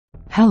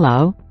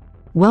Hello.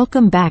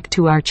 Welcome back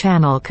to our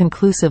channel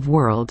Conclusive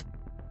World.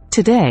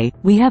 Today,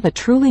 we have a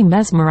truly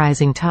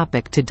mesmerizing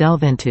topic to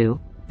delve into,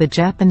 the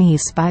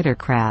Japanese spider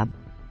crab.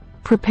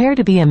 Prepare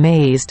to be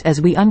amazed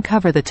as we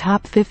uncover the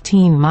top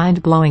 15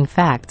 mind-blowing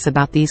facts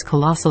about these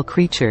colossal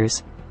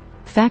creatures.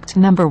 Fact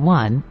number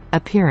 1,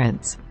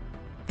 appearance.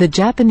 The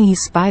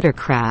Japanese spider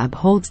crab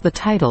holds the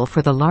title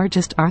for the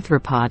largest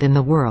arthropod in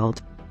the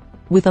world.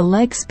 With a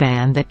leg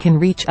span that can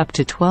reach up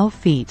to 12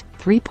 feet,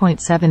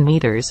 3.7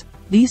 meters,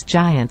 these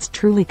giants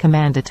truly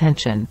command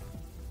attention.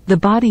 The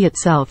body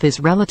itself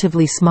is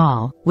relatively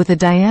small, with a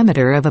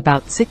diameter of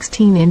about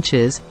 16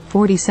 inches,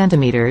 40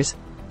 centimeters,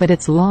 but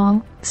its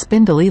long,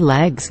 spindly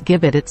legs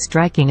give it its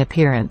striking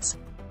appearance.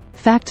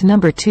 Fact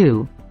number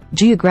 2,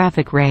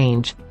 geographic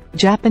range.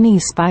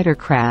 Japanese spider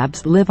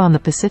crabs live on the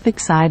Pacific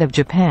side of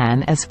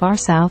Japan as far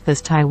south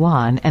as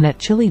Taiwan and at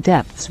chilly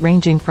depths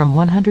ranging from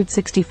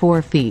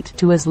 164 feet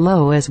to as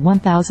low as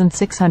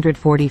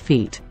 1,640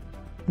 feet.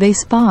 They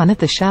spawn at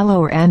the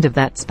shallower end of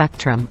that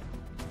spectrum.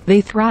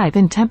 They thrive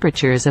in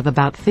temperatures of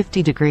about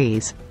 50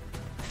 degrees.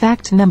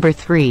 Fact number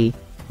 3,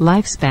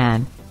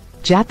 lifespan.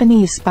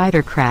 Japanese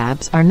spider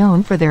crabs are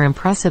known for their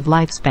impressive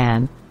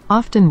lifespan,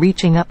 often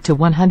reaching up to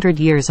 100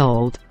 years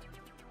old.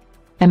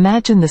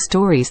 Imagine the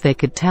stories they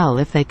could tell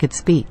if they could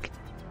speak.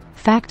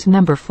 Fact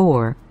number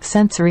 4,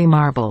 sensory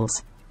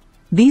marvels.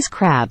 These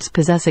crabs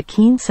possess a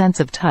keen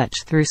sense of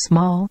touch through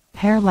small,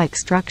 hair-like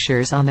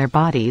structures on their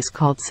bodies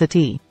called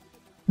setae.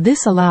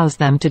 This allows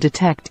them to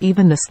detect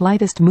even the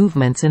slightest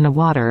movements in the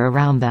water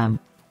around them.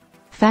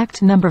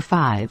 Fact number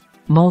 5,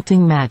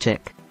 molting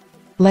magic.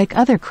 Like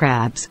other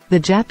crabs, the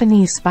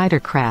Japanese spider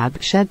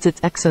crab sheds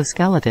its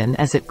exoskeleton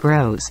as it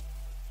grows.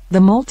 The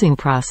molting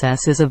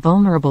process is a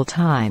vulnerable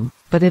time,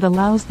 but it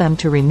allows them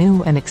to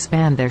renew and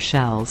expand their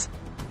shells.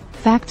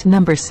 Fact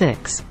number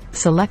 6,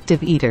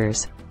 selective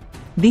eaters.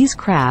 These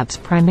crabs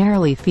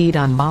primarily feed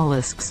on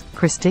mollusks,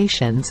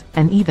 crustaceans,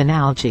 and even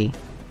algae.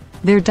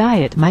 Their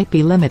diet might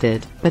be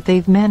limited, but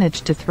they've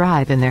managed to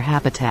thrive in their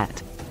habitat.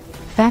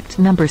 Fact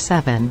number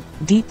 7,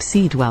 deep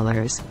sea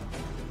dwellers.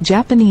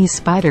 Japanese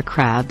spider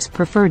crabs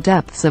prefer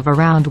depths of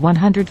around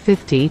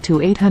 150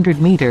 to 800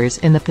 meters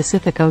in the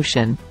Pacific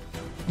Ocean.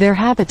 Their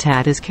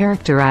habitat is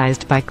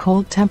characterized by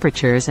cold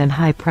temperatures and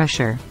high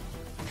pressure.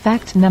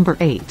 Fact number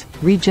 8,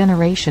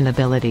 regeneration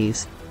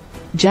abilities.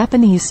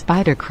 Japanese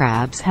spider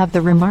crabs have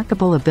the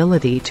remarkable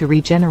ability to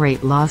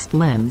regenerate lost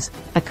limbs,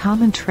 a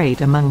common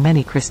trait among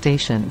many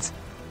crustaceans.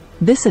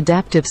 This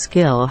adaptive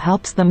skill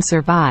helps them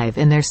survive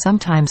in their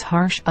sometimes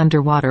harsh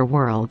underwater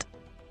world.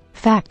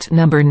 Fact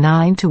number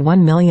 9 to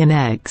 1 million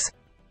eggs.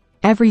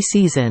 Every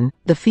season,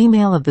 the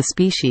female of the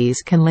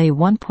species can lay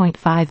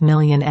 1.5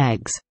 million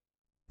eggs.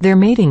 Their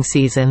mating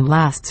season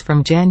lasts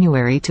from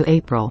January to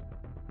April.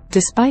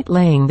 Despite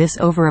laying this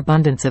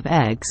overabundance of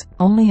eggs,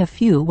 only a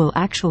few will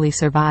actually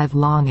survive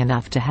long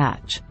enough to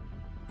hatch.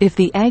 If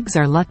the eggs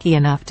are lucky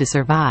enough to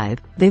survive,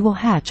 they will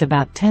hatch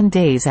about 10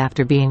 days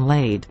after being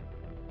laid.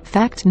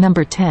 Fact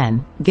number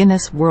 10,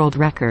 Guinness World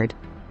Record.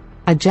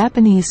 A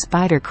Japanese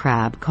spider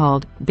crab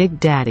called Big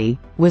Daddy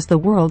was the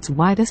world's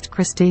widest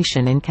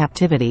crustacean in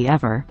captivity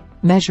ever,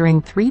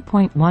 measuring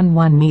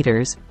 3.11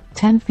 meters,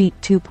 10 feet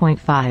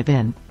 2.5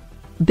 in.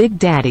 Big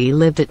Daddy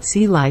lived at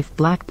Sea Life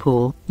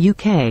Blackpool,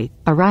 UK,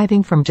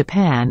 arriving from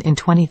Japan in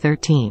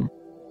 2013.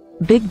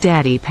 Big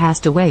Daddy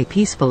passed away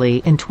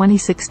peacefully in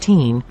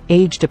 2016,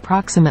 aged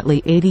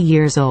approximately 80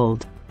 years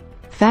old.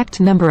 Fact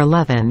number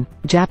 11,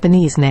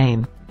 Japanese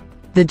name.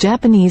 The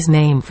Japanese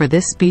name for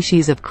this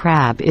species of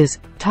crab is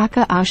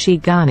Taka-ashi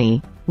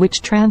gani,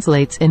 which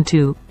translates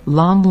into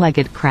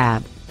long-legged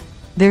crab.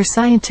 Their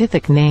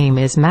scientific name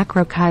is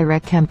Macrocheira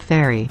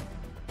kempferi.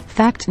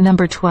 Fact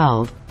number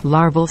 12,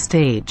 larval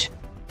stage.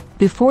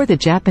 Before the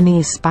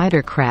Japanese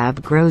spider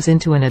crab grows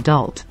into an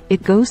adult,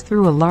 it goes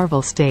through a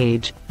larval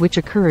stage, which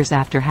occurs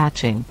after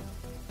hatching.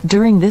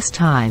 During this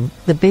time,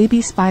 the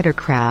baby spider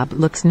crab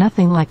looks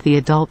nothing like the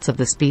adults of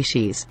the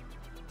species.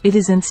 It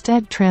is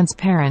instead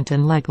transparent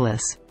and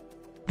legless.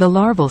 The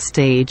larval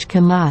stage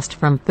can last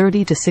from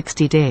 30 to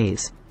 60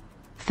 days.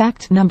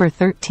 Fact number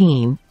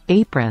 13,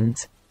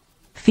 aprons.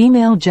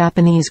 Female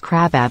Japanese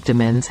crab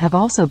abdomens have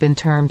also been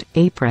termed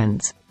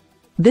aprons.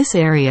 This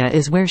area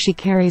is where she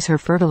carries her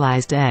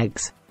fertilized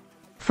eggs.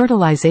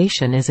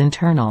 Fertilization is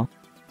internal.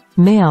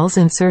 Males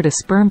insert a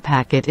sperm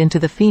packet into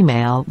the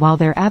female while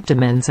their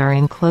abdomens are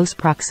in close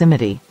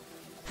proximity.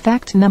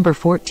 Fact number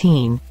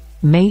 14,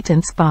 mate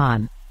and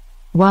spawn.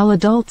 While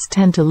adults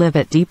tend to live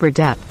at deeper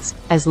depths,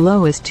 as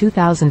low as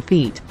 2,000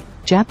 feet,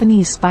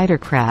 Japanese spider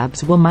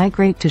crabs will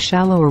migrate to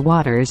shallower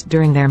waters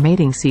during their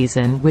mating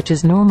season, which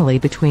is normally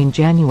between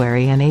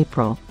January and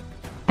April.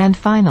 And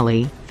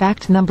finally,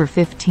 fact number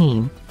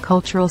 15,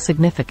 cultural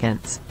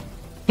significance.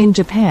 In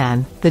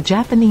Japan, the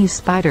Japanese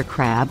spider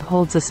crab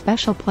holds a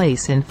special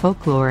place in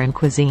folklore and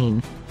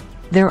cuisine.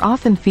 They're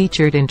often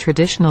featured in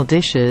traditional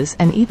dishes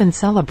and even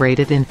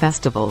celebrated in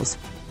festivals.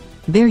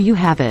 There you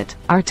have it,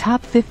 our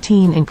top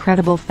 15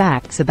 incredible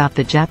facts about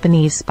the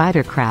Japanese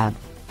spider crab.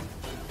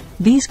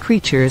 These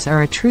creatures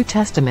are a true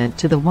testament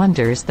to the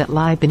wonders that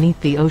lie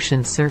beneath the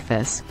ocean's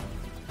surface.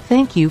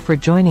 Thank you for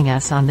joining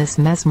us on this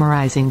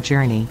mesmerizing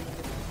journey.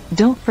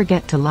 Don't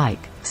forget to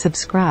like,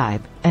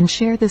 subscribe, and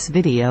share this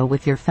video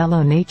with your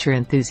fellow nature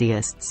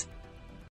enthusiasts.